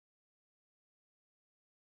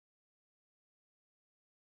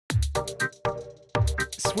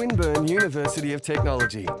Swinburne University of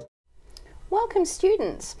Technology. Welcome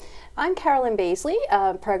students. I'm Carolyn Beasley,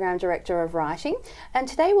 Program Director of Writing, and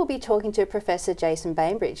today we'll be talking to Professor Jason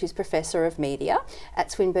Bainbridge, who's Professor of Media at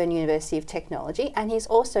Swinburne University of Technology, and he's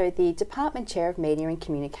also the Department Chair of Media and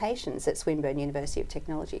Communications at Swinburne University of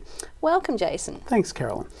Technology. Welcome, Jason. Thanks,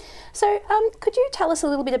 Carolyn. So could you tell us a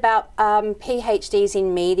little bit about PhDs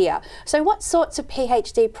in media? So what sorts of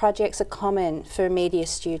PhD projects are common for media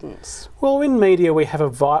students? Well, in media we have a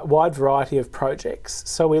wide variety of projects.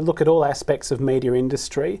 So we look at all aspects of media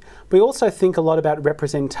industry. We also think a lot about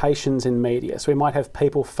representations in media. So we might have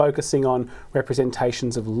people focusing on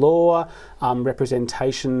representations of law,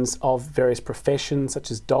 representations of various professions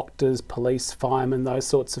such as doctors, police, firemen, those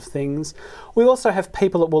sorts of things. We also have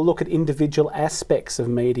people that will look at individual aspects of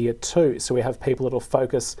media too. So we have people that will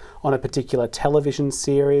focus on a particular television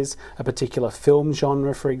series, a particular film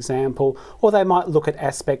genre, for example, or they might look at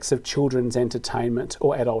aspects of children's entertainment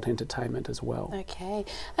or adult entertainment as well. Okay,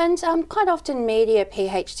 and quite often media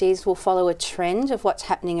PhDs will follow a trend of what's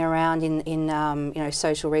happening around in you know,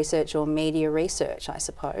 social research or media research, I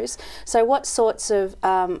suppose. So what sorts of,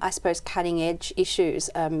 I suppose, cutting edge issues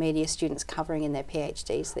are media students covering in their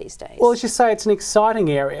PhDs these days? Well, as you say, it's an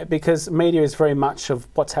exciting area because media is very much of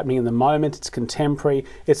what's happening in the moment. It's contemporary.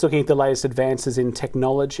 It's looking at the latest advances in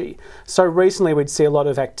technology. So recently we'd see a lot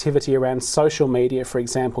of activity around social media, for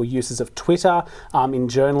example, uses of Twitter in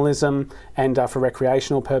journalism and for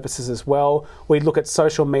recreational purposes as well. We'd look at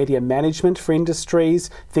social media management for industries,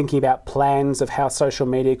 thinking about plans of how social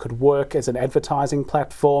media could work as an advertising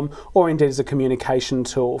platform or indeed as a communication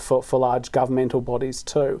tool for large governmental bodies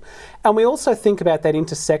too. And we also think about that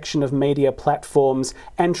intersection of media platforms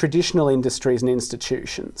and traditional industries and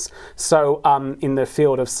institutions. So in the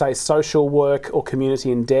field of, say, social work or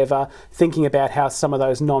community endeavour, thinking about how some of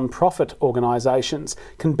those non-profit organisations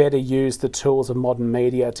can better use the tools of modern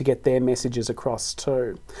media to get their messages across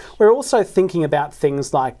too. We're also thinking about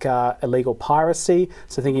things like illegal piracy,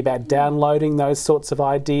 so thinking about downloading those sorts of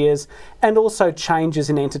ideas, and also changes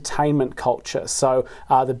in entertainment culture, so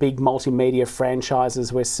the big multimedia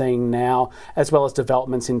franchises we're seeing now, as well as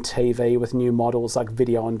developments in TV with new models like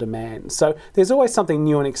video on demand. So there's always something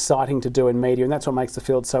new and exciting to do in media, and that's what makes the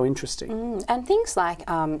field so interesting. And things like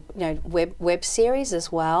you know, web series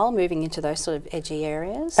as well, moving into those sort of edgy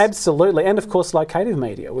areas. Absolutely, and of course locative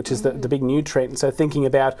media, which is the big new trend. So thinking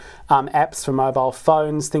about apps for mobile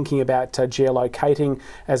phones, thinking about geolocating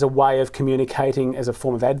as a way of communicating, as a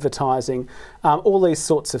form of advertising, all these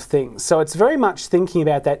sorts of things. So it's very much thinking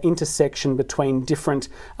about that intersection between different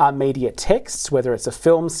media texts, whether it's a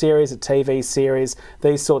film series, a TV series,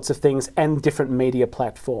 these sorts of things, and different media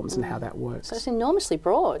platforms and how that works. So it's enormously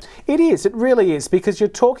broad. It is, it really is, because you're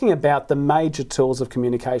talking about the major tools of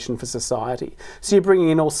communication for society. So you're bringing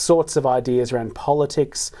in all sorts of ideas around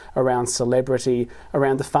politics, around celebrity,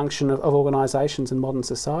 around the function of organisations in modern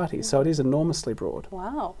society. So it is enormously broad.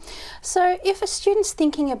 Wow. So if a student's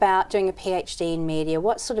thinking about doing a PhD in media,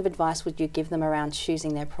 what sort of advice would you give them around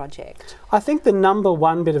choosing their project? I think the number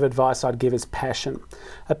one bit of advice I'd give is passion.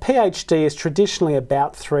 A PhD is traditionally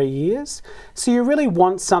about 3 years, so you really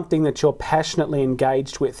want something that you're passionately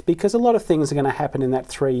engaged with, because a lot of things are going to happen in that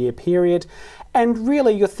 3-year period. And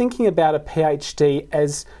really, you're thinking about a PhD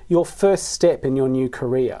as your first step in your new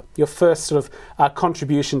career, your first sort of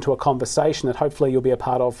contribution to a conversation that hopefully you'll be a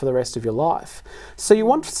part of for the rest of your life. So you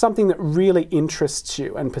want something that really interests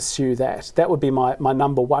you and pursue that. That would be my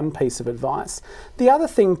number one piece of advice. The other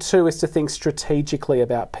thing too is to think strategically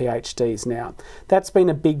about PhDs now. That's been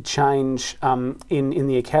a big change in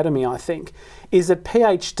the academy, I think, is that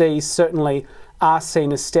PhDs certainly are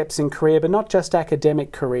seen as steps in career, but not just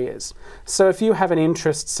academic careers. So if you have an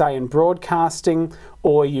interest, say, in broadcasting,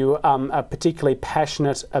 or you are particularly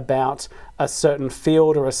passionate about a certain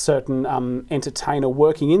field or a certain entertainer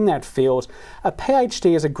working in that field, a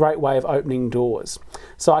PhD is a great way of opening doors.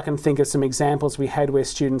 So I can think of some examples we had where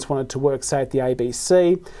students wanted to work, say, at the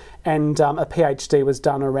ABC, and a PhD was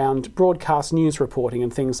done around broadcast news reporting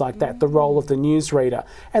and things like that, the role of the newsreader.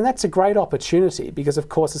 And that's a great opportunity because, of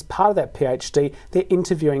course, as part of that PhD, they're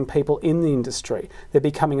interviewing people in the industry. They're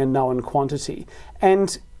becoming a known quantity.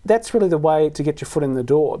 And that's really the way to get your foot in the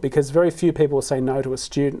door, because very few people will say no to a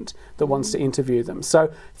student that wants to interview them.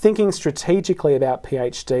 So thinking strategically about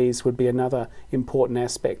PhDs would be another important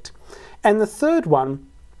aspect. And the third one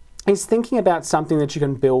is thinking about something that you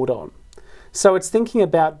can build on. So it's thinking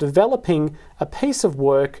about developing a piece of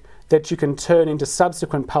work that you can turn into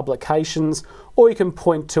subsequent publications, or you can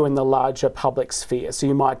point to in the larger public sphere. So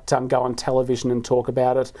you might go on television and talk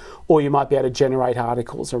about it, or you might be able to generate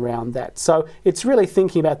articles around that. So it's really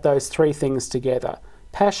thinking about those three things together: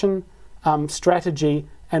 passion, strategy,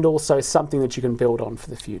 and also something that you can build on for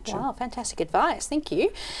the future. Wow, fantastic advice, thank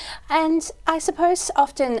you. And I suppose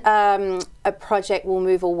often a project will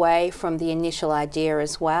move away from the initial idea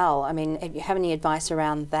as well. I mean, if you have any advice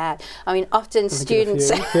around that? I mean, often students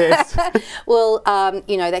yes. will,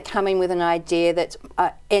 you know, they come in with an idea that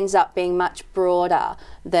ends up being much broader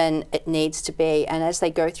than it needs to be, and as they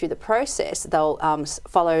go through the process, they'll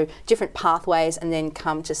follow different pathways and then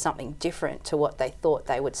come to something different to what they thought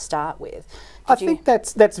they would start with. I think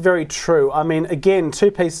that's very true. I mean, again,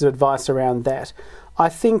 two pieces of advice around that. I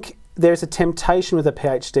think there's a temptation with a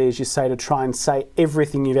PhD, as you say, to try and say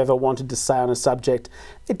everything you've ever wanted to say on a subject.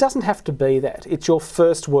 It doesn't have to be that. It's your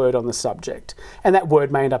first word on the subject. And that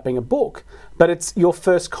word may end up being a book, but it's your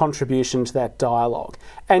first contribution to that dialogue.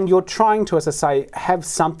 And you're trying to, as I say, have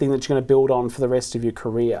something that you're going to build on for the rest of your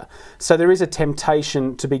career. So there is a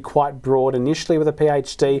temptation to be quite broad initially with a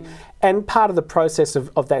PhD. And part of the process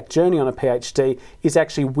of that journey on a PhD is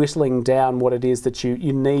actually whittling down what it is that you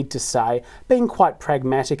need to say, being quite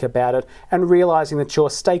pragmatic about it, and realising that you're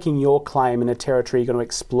staking your claim in a territory you're going to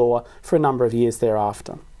explore for a number of years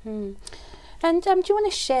thereafter. And do you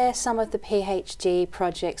want to share some of the PhD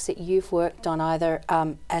projects that you've worked on, either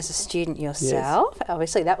as a student yourself, yes.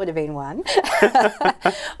 Obviously that would have been one,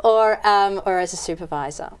 or as a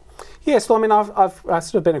supervisor? Yes, well, I mean, I've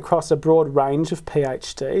sort of been across a broad range of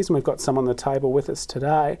PhDs, and we've got some on the table with us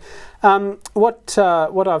today. What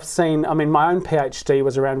I've seen, I mean, my own PhD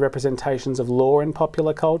was around representations of law in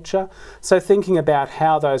popular culture. So thinking about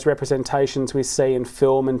how those representations we see in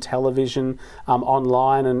film and television,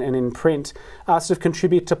 online and in print, sort of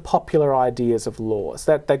contribute to popular ideas of laws.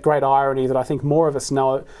 That great irony that I think more of us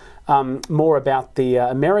know more about the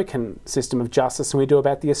American system of justice than we do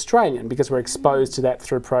about the Australian, because we're exposed to that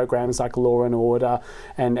through programs like Law and Order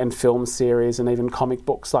and film series and even comic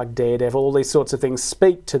books like Daredevil. All these sorts of things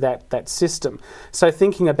speak to that system. So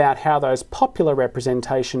thinking about how those popular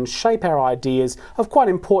representations shape our ideas of quite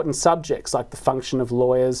important subjects like the function of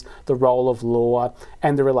lawyers, the role of law,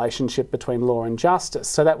 and the relationship between law and justice.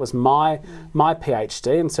 So that was my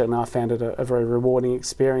PhD, and certainly I found it a very rewarding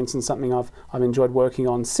experience and something I've enjoyed working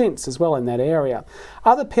on since as well in that area.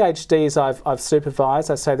 Other PhDs I've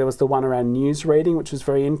supervised, I say there was the one around news reading, which was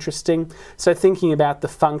very interesting. So thinking about the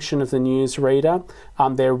function of the news reader,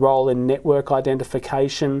 their role in network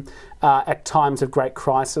identification, at times of great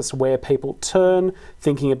crisis where people turn,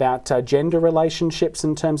 thinking about gender relationships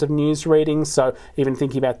in terms of news reading, so even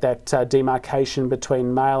thinking about that demarcation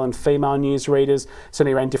between male and female news readers,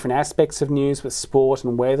 certainly around different aspects of news with sport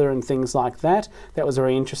and weather and things like that. That was a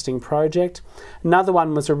very interesting project. Another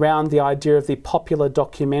one was around the idea of the popular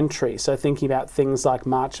documentary, so thinking about things like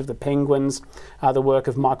March of the Penguins, the work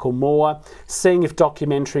of Michael Moore, seeing if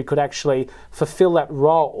documentary could actually fulfil that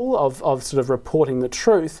role of sort of reporting the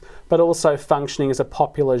truth, but also functioning as a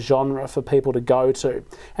popular genre for people to go to,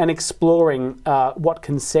 and exploring what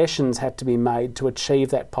concessions had to be made to achieve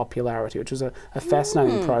that popularity, which was a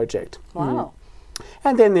fascinating project. Wow.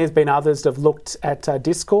 And then there's been others that have looked at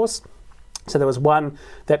discourse. So there was one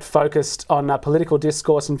that focused on political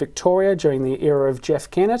discourse in Victoria during the era of Jeff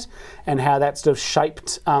Kennett, and how that sort of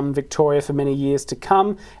shaped Victoria for many years to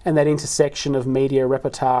come, and that intersection of media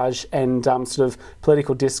reportage and sort of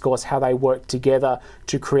political discourse, how they worked together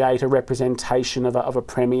to create a representation of a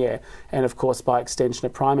premier, and of course by extension a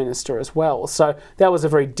Prime Minister as well. So that was a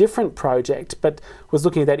very different project, but was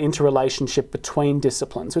looking at that interrelationship between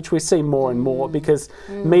disciplines, which we see more and more because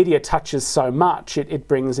media touches so much, it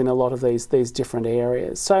brings in a lot of these different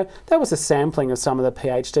areas. So that was a sampling of some of the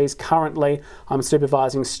PhDs. Currently, I'm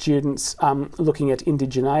supervising students looking at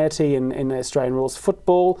indigeneity in Australian rules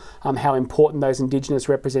football, how important those Indigenous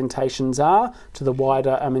representations are to the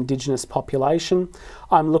wider Indigenous population.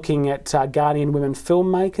 I'm looking at Ghanaian women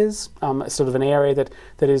filmmakers, sort of an area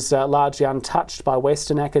that is largely untouched by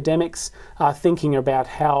Western academics, thinking about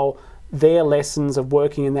how their lessons of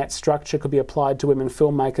working in that structure could be applied to women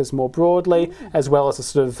filmmakers more broadly, as well as a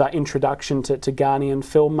sort of introduction to Ghanaian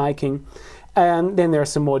filmmaking. And then there are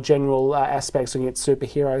some more general aspects looking at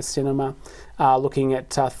superhero cinema, looking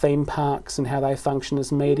at theme parks and how they function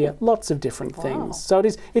as media, lots of different things. So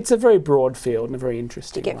it's a very broad field and a very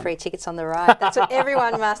interesting To get one. free tickets on the ride, that's what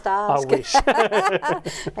everyone must ask. I wish.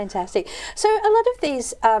 Fantastic. So a lot of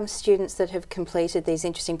these students that have completed these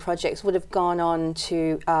interesting projects would have gone on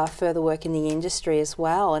to further work in the industry as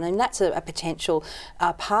well, and that's a potential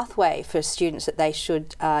pathway for students that they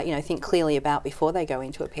should think clearly about before they go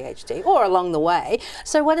into a PhD or along the way.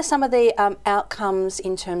 So what are some of the outcomes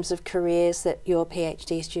in terms of careers that your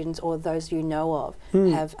PhD students, or those you know of,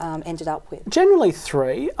 have ended up with? Generally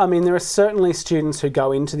 3. I mean, there are certainly students who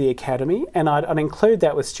go into the academy, and I'd include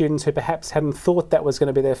that with students who perhaps hadn't thought that was going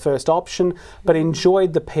to be their first option, but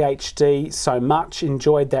enjoyed the PhD so much,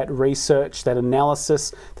 enjoyed that research, that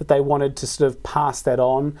analysis, that they wanted to sort of pass that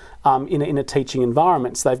on in a teaching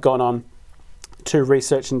environment. So they've gone on to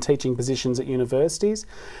research and teaching positions at universities.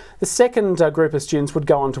 The second group of students would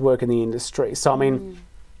go on to work in the industry. So, I mean,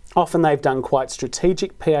 often they've done quite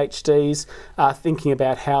strategic PhDs, thinking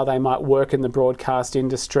about how they might work in the broadcast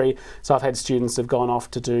industry. So I've had students who've gone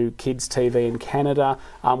off to do kids TV in Canada,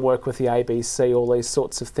 work with the ABC, all these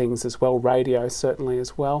sorts of things as well, radio certainly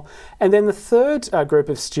as well. And then the third group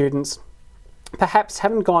of students perhaps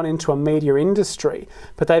haven't gone into a media industry,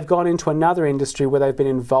 but they've gone into another industry where they've been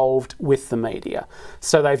involved with the media.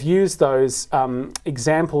 So they've used those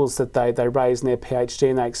examples that they raised in their PhD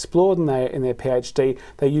and they explored in their PhD.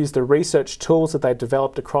 They used the research tools that they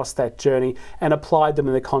developed across that journey and applied them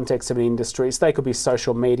in the context of an industry. So they could be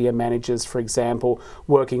social media managers, for example,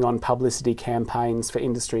 working on publicity campaigns for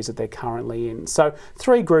industries that they're currently in. So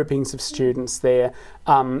 3 groupings of students there,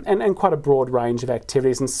 and quite a broad range of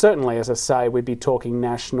activities. And certainly, as I say, we'd be talking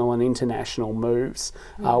national and international moves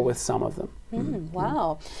with some of them.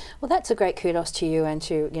 Wow. Well, that's a great kudos to you and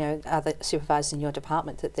to other supervisors in your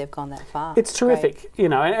department that they've gone that far. It's terrific,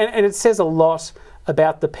 and it says a lot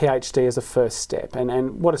about the PhD as a first step,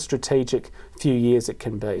 and what a strategic few years it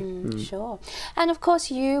can be. Sure. And of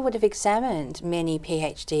course you would have examined many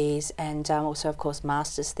PhDs and also of course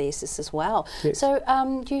master's thesis as well. Yes. So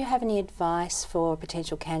do you have any advice for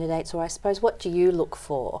potential candidates, or I suppose what do you look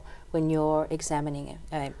for when you're examining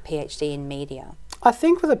a PhD in media? I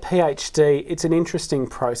think with a PhD it's an interesting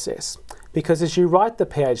process, because as you write the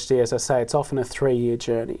PhD, as I say, it's often a 3-year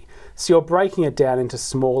journey. So you're breaking it down into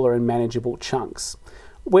smaller and manageable chunks.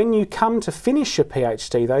 When you come to finish your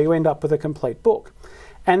PhD, though, you end up with a complete book.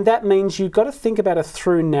 And that means you've got to think about a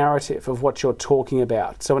through narrative of what you're talking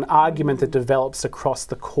about. So an argument that develops across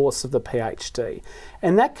the course of the PhD.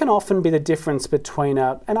 And that can often be the difference between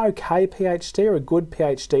an okay PhD or a good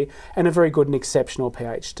PhD and a very good and exceptional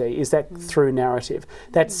PhD, is that through narrative,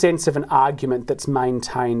 that sense of an argument that's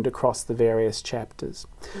maintained across the various chapters.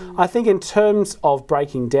 I think in terms of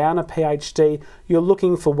breaking down a PhD, you're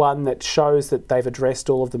looking for one that shows that they've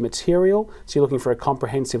addressed all of the material. So you're looking for a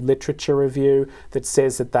comprehensive literature review that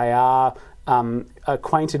says that they are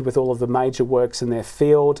acquainted with all of the major works in their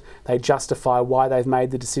field. They justify why they've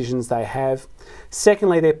made the decisions they have.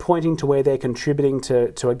 Secondly, they're pointing to where they're contributing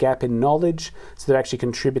to a gap in knowledge, so they're actually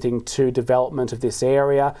contributing to development of this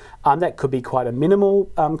area. That could be quite a minimal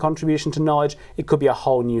contribution to knowledge. It could be a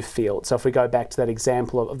whole new field. So if we go back to that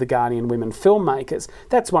example of the Ghanaian women filmmakers,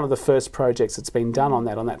 that's one of the first projects that's been done on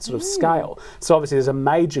that sort of scale. So obviously there's a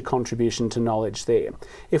major contribution to knowledge there.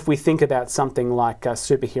 If we think about something like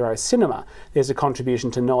superhero cinema, there's a contribution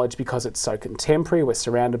to knowledge because it's so contemporary. We're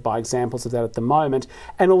surrounded by examples of that at the moment,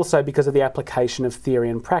 and also because of the application of theory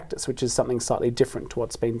and practice, which is something slightly different to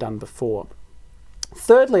what's been done before.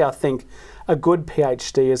 Thirdly, I think a good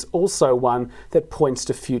PhD is also one that points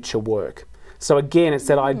to future work. So again, it's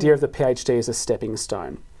that idea of the PhD as a stepping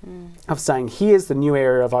stone, of saying, here's the new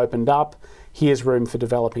area I've opened up, here's room for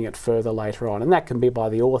developing it further later on. And that can be by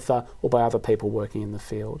the author or by other people working in the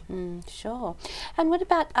field. Sure. And what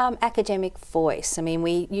about academic voice? I mean,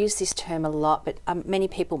 we use this term a lot, but many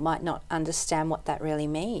people might not understand what that really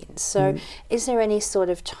means. So is there any sort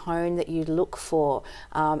of tone that you look for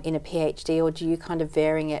in a PhD, or do you kind of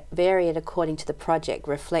vary it according to the project?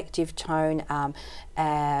 Reflective tone,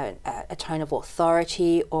 a tone of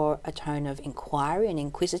authority, or a tone of inquiry and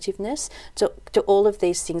inquisitiveness? Do all of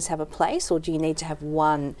these things have a place, or do you need to have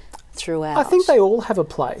one throughout? I think they all have a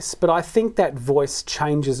place, but I think that voice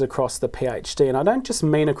changes across the PhD, and I don't just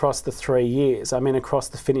mean across the 3 years, I mean across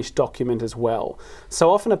the finished document as well. So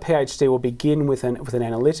often a PhD will begin with an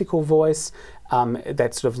analytical voice,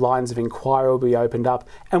 that sort of lines of inquiry will be opened up,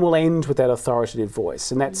 and will end with that authoritative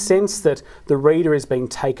voice, and that sense that the reader is being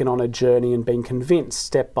taken on a journey and being convinced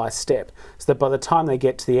step by step, so that by the time they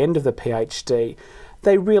get to the end of the PhD,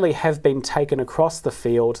 they really have been taken across the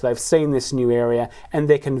field, they've seen this new area, and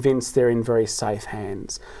they're convinced they're in very safe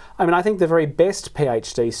hands. I mean, I think the very best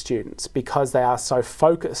PhD students, because they are so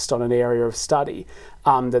focused on an area of study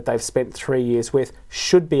that they've spent 3 years with,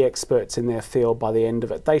 should be experts in their field by the end of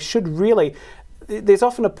it. They should really, there's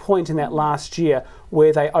often a point in that last year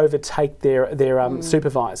where they overtake their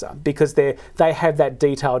supervisor, because they have that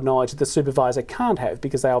detailed knowledge that the supervisor can't have,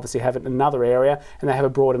 because they obviously have it in another area and they have a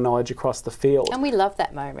broader knowledge across the field. And we love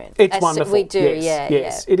that moment. It's wonderful. We do,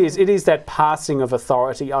 yes. It is. It is that passing of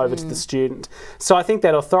authority over to the student. So I think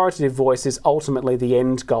that authoritative voice is ultimately the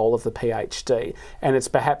end goal of the PhD, and it's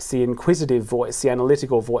perhaps the inquisitive voice, the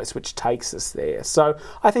analytical voice, which takes us there. So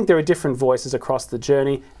I think there are different voices across the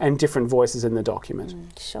journey and different voices in the document.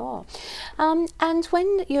 Sure. And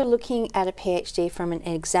when you're looking at a PhD from an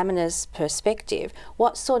examiner's perspective,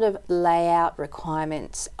 what sort of layout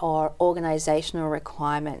requirements or organisational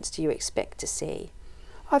requirements do you expect to see?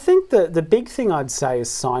 I think the big thing I'd say is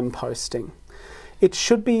signposting. It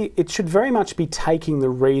should very much be taking the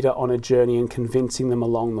reader on a journey and convincing them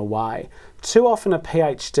along the way. Too often a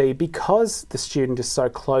PhD, because the student is so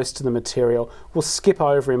close to the material, will skip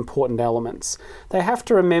over important elements. They have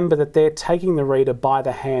to remember that they're taking the reader by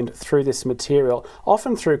the hand through this material,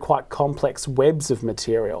 often through quite complex webs of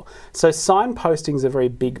material. So signposting is a very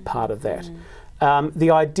big part of that. The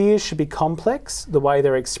ideas should be complex, the way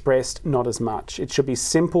they're expressed, not as much. It should be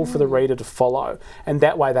simple for the reader to follow, and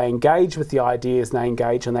that way they engage with the ideas and they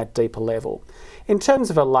engage on that deeper level. In terms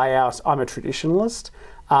of a layout, I'm a traditionalist.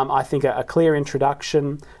 I think a clear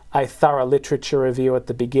introduction, a thorough literature review at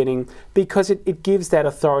the beginning, because it gives that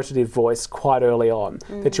authoritative voice quite early on,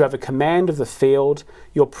 that you have a command of the field,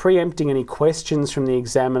 you're preempting any questions from the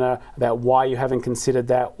examiner about why you haven't considered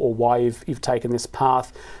that or why you've taken this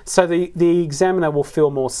path. So the examiner will feel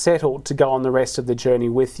more settled to go on the rest of the journey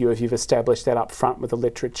with you if you've established that up front with a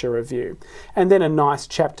literature review. And then a nice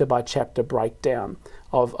chapter by chapter breakdown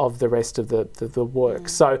of the rest of the work.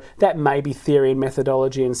 So that may be theory and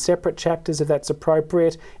methodology in separate chapters if that's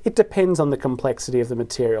appropriate. It depends on the complexity of the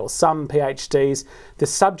material. Some PhDs, the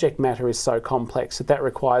subject matter is so complex that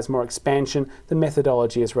requires more expansion. The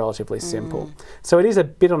methodology is relatively simple. So it is a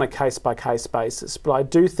bit on a case-by-case basis, but I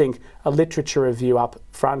do think a literature review up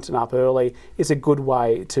front and up early is a good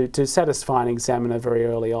way to satisfy an examiner very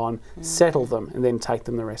early on, settle them, and then take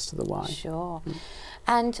them the rest of the way. Sure.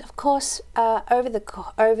 And of course, over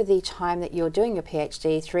the time that you're doing your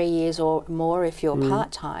PhD, 3 years or more if you're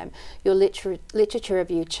part-time, your literature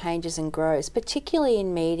review changes and grows, particularly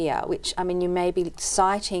in media, which, I mean, you may be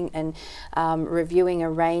citing and reviewing a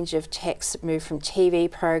range of texts that move from TV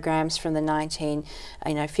programs from the 1950s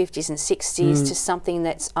and 60s to something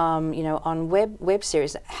that's, on web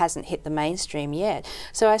series that hasn't hit the mainstream yet.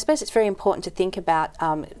 So I suppose it's very important to think about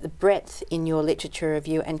the breadth in your literature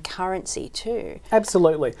review and currency too.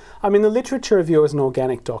 Absolutely. I mean, the literature review is an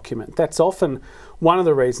organic document. That's often one of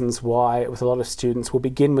the reasons why, with a lot of students, we'll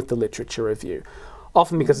begin with the literature review.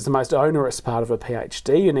 Often because it's the most onerous part of a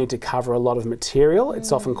PhD. You need to cover a lot of material.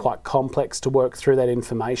 It's often quite complex to work through that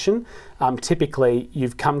information. Typically,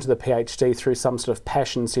 you've come to the PhD through some sort of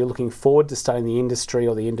passion, so you're looking forward to studying the industry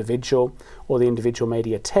or the individual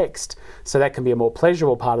media text. So that can be a more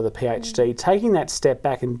pleasurable part of the PhD. Taking that step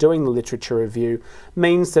back and doing the literature review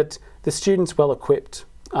means that the student's well equipped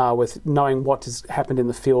with knowing what has happened in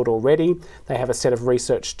the field already. They have a set of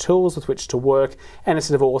research tools with which to work and a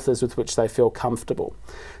set of authors with which they feel comfortable.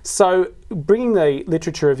 So bringing the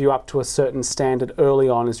literature review up to a certain standard early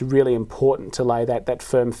on is really important to lay that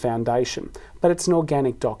firm foundation. But it's an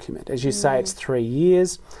organic document. As you say, it's 3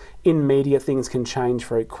 years. In media, things can change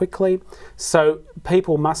very quickly. So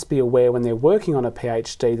people must be aware when they're working on a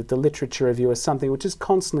PhD that the literature review is something which is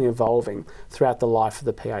constantly evolving throughout the life of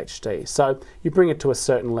the PhD. So you bring it to a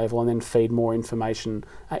certain level and then feed more information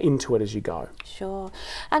into it as you go. Sure.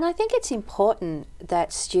 And I think it's important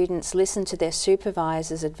that students listen to their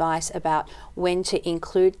supervisor's advice about when to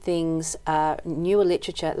include things, newer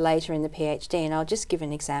literature later in the PhD. And I'll just give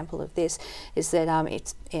an example of this, is that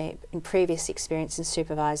in previous experience in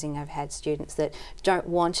supervising, I've had students that don't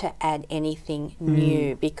want to add anything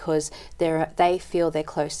new because they feel they're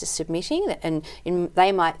close to submitting, and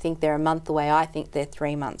they might think they're a month away. I think they're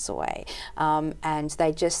 3 months away, and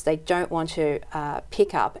they don't want to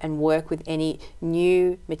pick up and work with any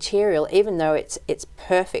new material, even though it's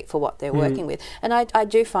perfect for what they're working with. And I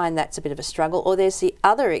do find that's a bit of a struggle. Or there's the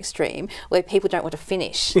other extreme where people don't want to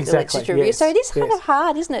finish the literature review. So it is kind of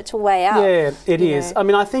hard, isn't it, to weigh up? Yeah, it is. I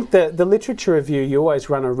mean, I think that the literature review, you always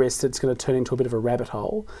run a risk that it's going to turn into a bit of a rabbit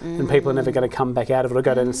hole, and people are never going to come back out of it or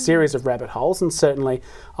go down a series of rabbit holes. And certainly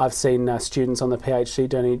I've seen students on the PhD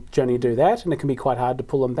journey do that, and it can be quite hard to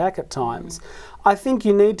pull them back at times. I think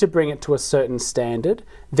you need to bring it to a certain standard,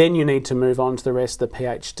 then you need to move on to the rest of the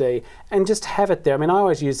PhD and just have it there. I mean, I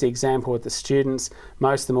always use the example with the students.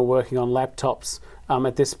 Most of them are working on laptops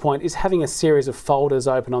at this point is having a series of folders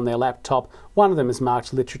open on their laptop. One of them is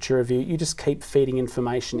marked literature review. You just keep feeding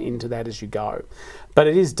information into that as you go. But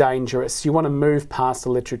it is dangerous. You want to move past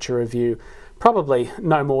the literature review, probably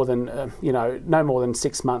no more than no more than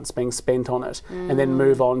 6 months being spent on it, and then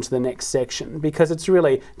move on to the next section, because it's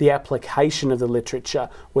really the application of the literature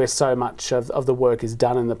where so much of the work is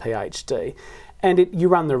done in the PhD. And you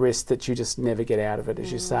run the risk that you just never get out of it,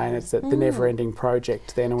 as you say, and it's the never-ending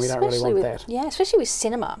project then, and we don't really want that. Yeah, especially with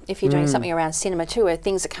cinema, if you're doing something around cinema too, where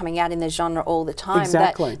things are coming out in the genre all the time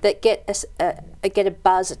that get a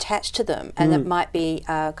buzz attached to them, and that might be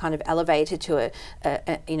kind of elevated to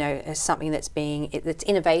as something that's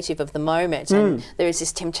innovative of the moment, and there is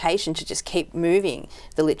this temptation to just keep moving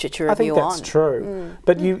the literature review on. I think that's true,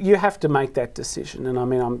 but you have to make that decision. And I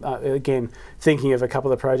mean, I'm again thinking of a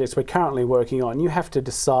couple of the projects we're currently working on. You have to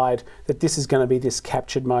decide that this is going to be this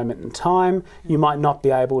captured moment in time. You might not be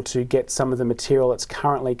able to get some of the material that's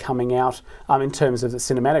currently coming out in terms of the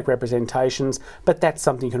cinematic representations, but that's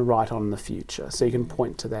something you can write on in the future. So you can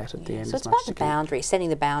point to that at the end. So it's about the boundaries, setting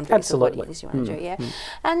the boundaries of what it is you want to do. Yeah,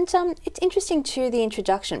 and it's interesting too, the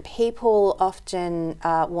introduction. People often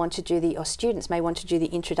want to do or students may want to do the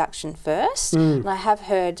introduction first. And I have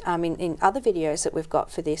heard in other videos that we've got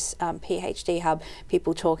for this PhD Hub,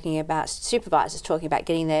 people talking about, supervisors talking about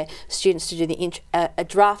getting their students to do a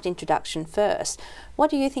draft introduction first. What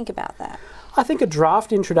do you think about that? I think a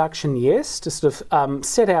draft introduction, yes, to sort of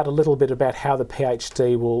set out a little bit about how the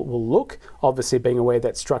PhD will look, obviously being aware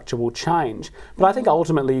that structure will change. But I think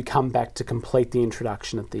ultimately you come back to complete the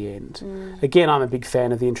introduction at the end. Again, I'm a big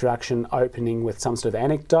fan of the introduction opening with some sort of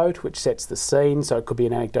anecdote which sets the scene. So it could be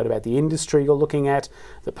an anecdote about the industry you're looking at,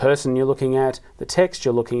 the person you're looking at, the text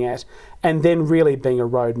you're looking at, and then really being a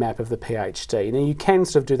roadmap of the PhD. Now you can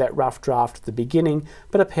sort of do that rough draft at the beginning,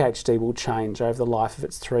 but a PhD will change over the life of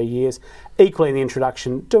its 3 years. Equally in the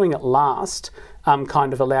introduction, doing it last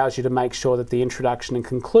kind of allows you to make sure that the introduction and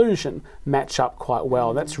conclusion match up quite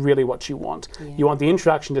well. That's really what you want. You want the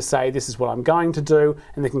introduction to say, this is what I'm going to do,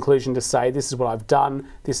 and the conclusion to say, this is what I've done,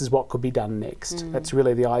 this is what could be done next. That's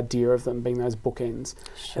really the idea of them, being those bookends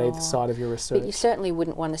at either side of your research. But you certainly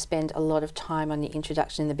wouldn't want to spend a lot of time on the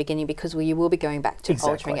introduction in the beginning, because you will be going back to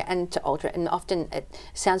altering it and to alter it. And often it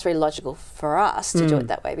sounds very logical for us to do it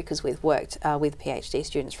that way, because we've worked with PhD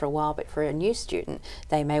students for a while, but for a new student,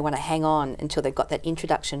 they may want to hang on until they've got that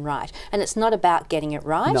introduction right. And it's not about getting it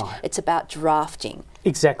right, it's about drafting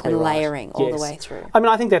and layering all the way through. I mean,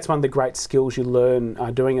 I think that's one of the great skills you learn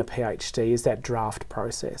doing a PhD, is that draft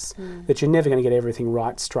process, that you're never going to get everything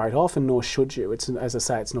right straight off, and nor should you. It's, as I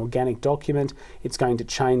say, it's an organic document. It's going to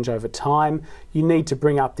change over time. You need to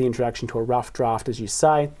bring up the introduction to a rough draft, as you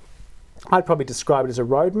say. I'd probably describe it as a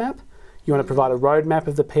roadmap. You want to provide a roadmap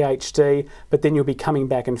of the PhD, but then you'll be coming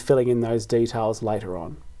back and filling in those details later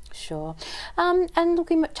on. Sure. And look,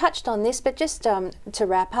 we touched on this, but just to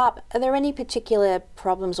wrap up, are there any particular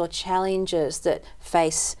problems or challenges that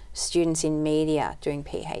face students in media doing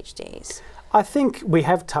PhDs? I think we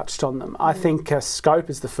have touched on them. I think scope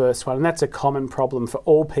is the first one, and that's a common problem for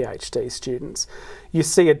all PhD students. You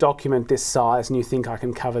see a document this size and you think, I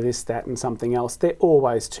can cover this, that and something else. They're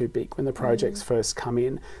always too big when the projects first come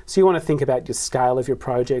in. So you want to think about your scale of your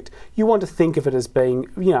project. You want to think of it as being,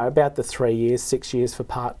 about the 3 years, 6 years for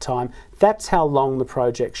part-time. That's how long the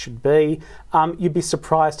project should be. You'd be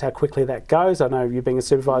surprised how quickly that goes. I know you being a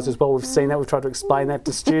supervisor as well, we've seen that, we've tried to explain that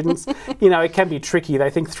to students. It can be tricky. They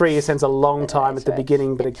think 3 years sounds a long time at the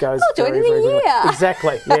beginning, but it goes very, very quickly.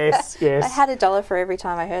 Exactly, yes, yes. I had $1 for every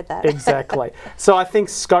time I heard that. Exactly. So I think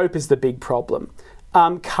scope is the big problem.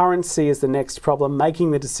 Currency is the next problem,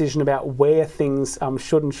 making the decision about where things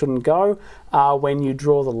should and shouldn't go, when you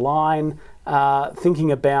draw the line,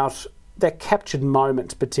 thinking about that captured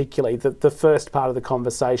moment, particularly the first part of the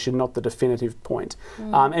conversation, not the definitive point.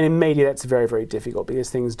 And in media that's very, very difficult,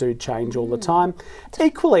 because things do change all the time.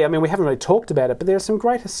 Equally, I mean, we haven't really talked about it, but there are some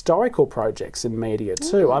great historical projects in media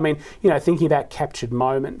too. I mean, thinking about captured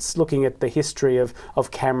moments, looking at the history of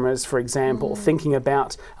cameras, for example, thinking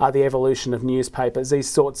about the evolution of newspapers, these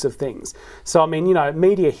sorts of things. So I mean,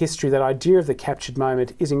 media history, that idea of the captured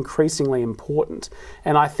moment is increasingly important.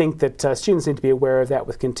 And I think that students need to be aware of that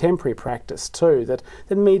with contemporary practice too, that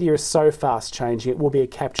media is so fast changing, it will be a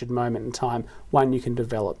captured moment in time, one you can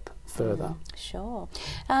develop further. Sure.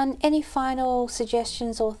 Any final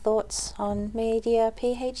suggestions or thoughts on media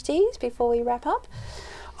PhDs before we wrap up?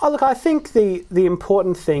 Oh, look, I think the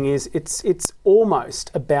important thing is it's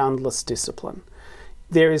almost a boundless discipline.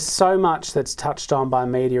 There is so much that's touched on by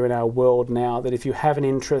media in our world now, that if you have an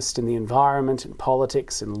interest in the environment, in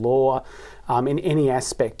politics, in law, in any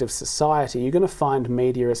aspect of society, you're going to find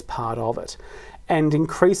media as part of it. And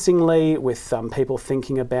increasingly with people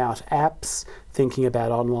thinking about apps, thinking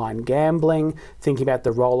about online gambling, thinking about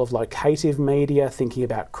the role of locative media, thinking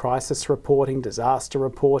about crisis reporting, disaster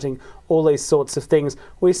reporting, all these sorts of things,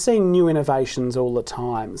 we're seeing new innovations all the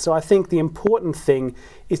time. So I think the important thing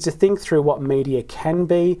is to think through what media can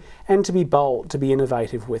be and to be bold, to be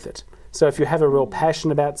innovative with it. So if you have a real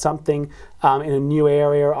passion about something in a new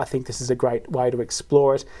area, I think this is a great way to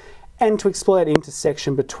explore it, and to explore that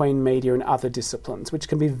intersection between media and other disciplines, which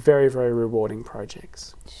can be very, very rewarding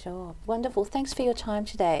projects. Sure. Wonderful. Thanks for your time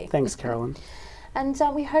today. Thanks, Carolyn. And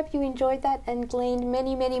we hope you enjoyed that and gleaned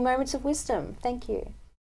many, many moments of wisdom. Thank you.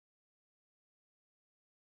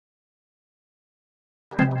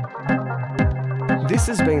 This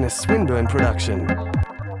has been a Swinburne production.